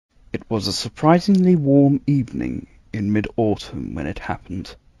was a surprisingly warm evening in mid-autumn when it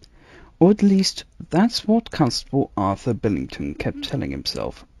happened, or at least that's what Constable Arthur Billington kept telling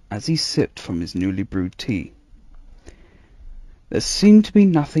himself as he sipped from his newly brewed tea. There seemed to be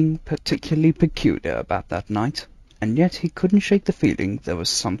nothing particularly peculiar about that night, and yet he couldn't shake the feeling there was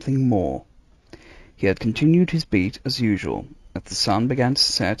something more. He had continued his beat as usual, as the sun began to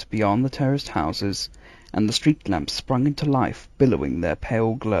set beyond the terraced houses, and the street lamps sprung into life, billowing their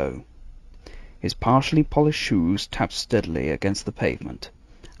pale glow. His partially polished shoes tapped steadily against the pavement,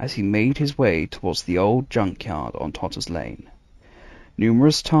 as he made his way towards the old junkyard on Totter's Lane.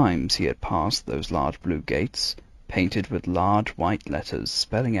 Numerous times he had passed those large blue gates, painted with large white letters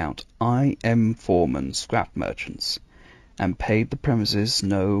spelling out "I. M. Foreman, Scrap Merchants," and paid the premises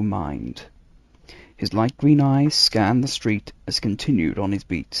no mind. His light green eyes scanned the street as he continued on his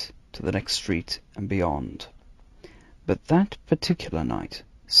beat to the next street and beyond. But that particular night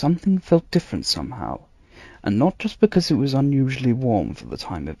something felt different somehow, and not just because it was unusually warm for the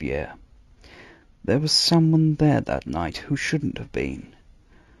time of year. There was someone there that night who shouldn't have been.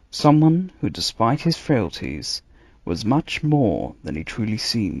 Someone who, despite his frailties, was much more than he truly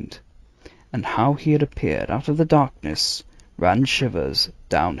seemed, and how he had appeared out of the darkness ran shivers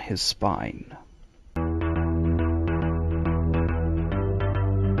down his spine.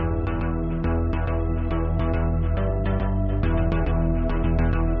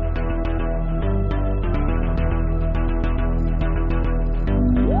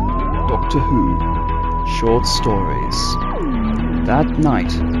 Doctor Who Short Stories. That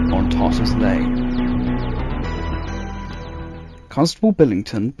Night on Totter's Lane. Constable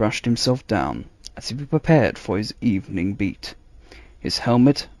Billington brushed himself down as he prepared for his evening beat, his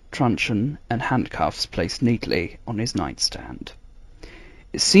helmet, truncheon, and handcuffs placed neatly on his nightstand.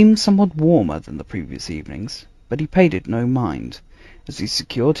 It seemed somewhat warmer than the previous evenings, but he paid it no mind as he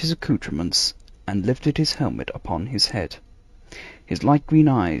secured his accoutrements and lifted his helmet upon his head, his light green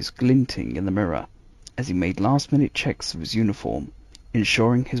eyes glinting in the mirror as he made last-minute checks of his uniform,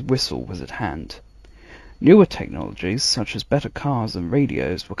 ensuring his whistle was at hand. Newer technologies, such as better cars and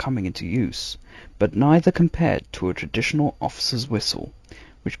radios, were coming into use, but neither compared to a traditional officer's whistle,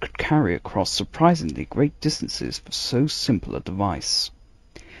 which could carry across surprisingly great distances for so simple a device.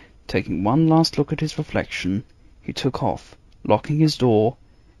 Taking one last look at his reflection, he took off, locking his door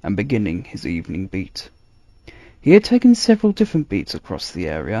and beginning his evening beat. He had taken several different beats across the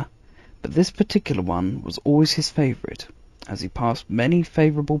area, but this particular one was always his favourite, as he passed many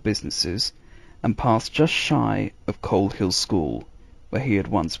favourable businesses and passed just shy of Coal Hill School, where he had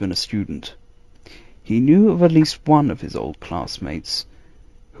once been a student. He knew of at least one of his old classmates,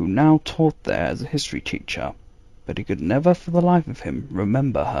 who now taught there as a history teacher, but he could never for the life of him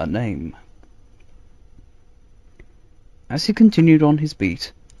remember her name. As he continued on his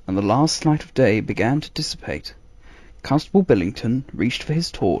beat, and the last light of day began to dissipate, Constable Billington reached for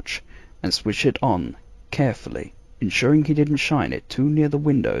his torch and switched it on carefully, ensuring he didn't shine it too near the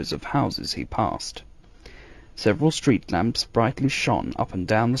windows of houses he passed. Several street lamps brightly shone up and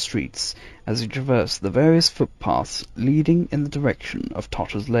down the streets as he traversed the various footpaths leading in the direction of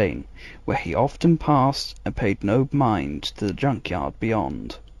Totter's Lane, where he often passed and paid no mind to the junkyard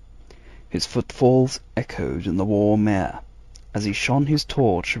beyond. His footfalls echoed in the warm air as he shone his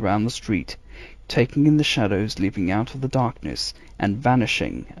torch around the street, taking in the shadows leaping out of the darkness and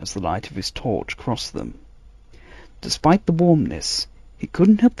vanishing as the light of his torch crossed them. Despite the warmness, he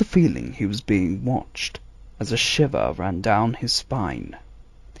couldn't help the feeling he was being watched, as a shiver ran down his spine.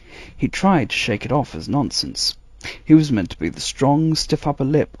 He tried to shake it off as nonsense. He was meant to be the strong, stiff upper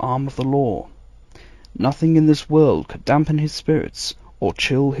lip arm of the law. Nothing in this world could dampen his spirits or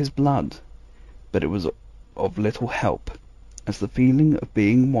chill his blood, but it was of little help, as the feeling of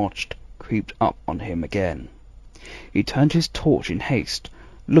being watched creeped up on him again. He turned his torch in haste,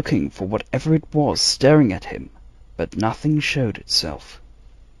 looking for whatever it was staring at him, but nothing showed itself.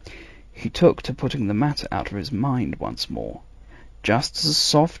 He took to putting the matter out of his mind once more, just as a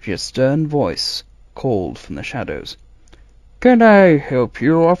soft yet stern voice called from the shadows, "Can I help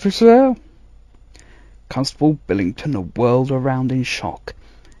you, officer?" Constable Billington whirled around in shock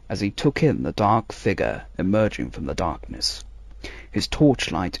as he took in the dark figure emerging from the darkness, his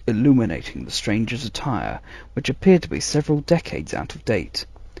torchlight illuminating the stranger's attire, which appeared to be several decades out of date: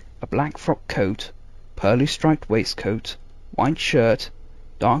 a black frock coat, pearly striped waistcoat, white shirt,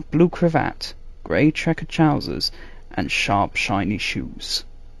 dark blue cravat, grey checkered trousers, and sharp shiny shoes.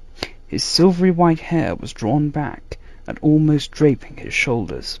 His silvery white hair was drawn back and almost draping his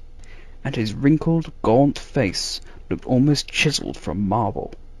shoulders, and his wrinkled, gaunt face looked almost chiselled from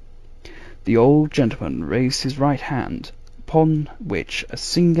marble. The old gentleman raised his right hand, upon which a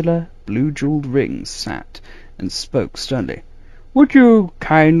singular blue-jewelled ring sat, and spoke sternly. "Would you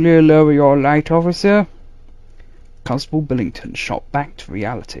kindly lower your light, officer?" Constable Billington shot back to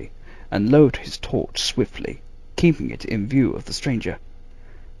reality, and lowered his torch swiftly, keeping it in view of the stranger.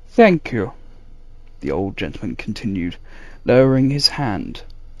 "Thank you," the old gentleman continued, lowering his hand,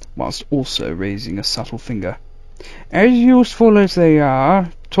 whilst also raising a subtle finger. "As useful as they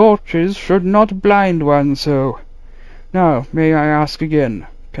are, torches should not blind one so. Now, may I ask again,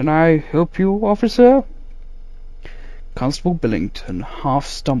 can I help you, officer?" Constable Billington half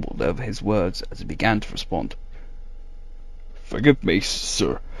stumbled over his words as he began to respond. "Forgive me,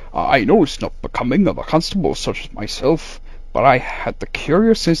 sir. I know it's not becoming of a constable such as myself, but I had the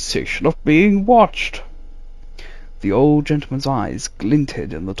curious sensation of being watched." The old gentleman's eyes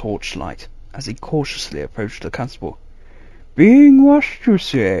glinted in the torchlight as he cautiously approached the constable. "Being watched, you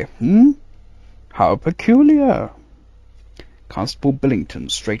say, How peculiar." Constable Billington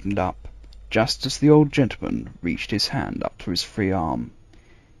straightened up, just as the old gentleman reached his hand up to his free arm.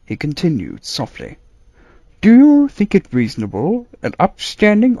 He continued softly. "Do you think it reasonable an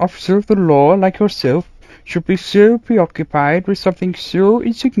upstanding officer of the law like yourself should be so preoccupied with something so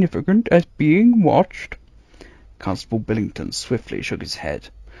insignificant as being watched?" Constable Billington swiftly shook his head,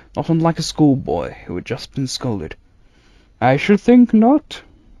 not unlike a schoolboy who had just been scolded. "I should think not,"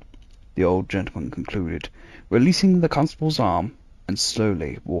 the old gentleman concluded, releasing the constable's arm and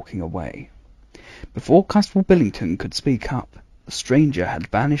slowly walking away. Before Constable Billington could speak up, the stranger had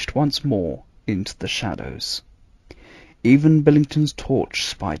vanished once more into the shadows. Even Billington's torch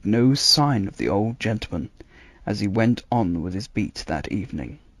spied no sign of the old gentleman as he went on with his beat that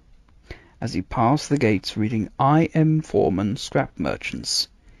evening. As he passed the gates reading I. M. Foreman, Scrap Merchants,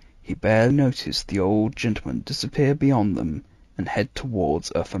 he barely noticed the old gentleman disappear beyond them and head towards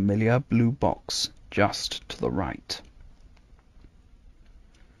a familiar blue box just to the right.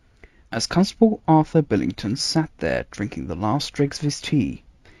 As Constable Arthur Billington sat there drinking the last dregs of his tea,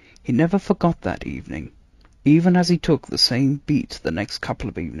 he never forgot that evening, even as he took the same beat the next couple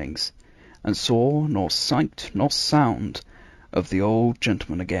of evenings, and saw nor sight nor sound of the old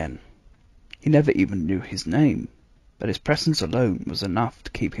gentleman again. He never even knew his name, but his presence alone was enough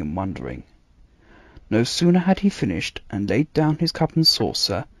to keep him wondering. No sooner had he finished and laid down his cup and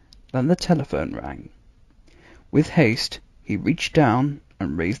saucer than the telephone rang. With haste he reached down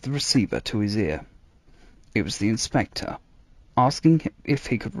and raised the receiver to his ear. It was the inspector, asking him if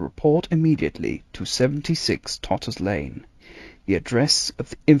he could report immediately to 76 Totter's Lane, the address of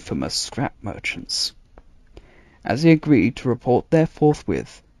the infamous Scrap Merchants. As he agreed to report there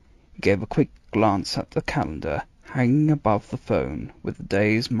forthwith, he gave a quick glance at the calendar hanging above the phone with the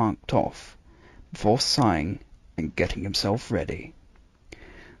days marked off, before sighing and getting himself ready.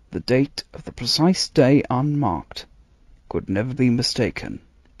 The date of the precise day unmarked could never be mistaken,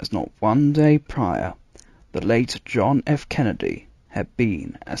 as not one day prior the late John F. Kennedy had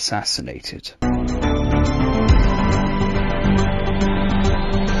been assassinated.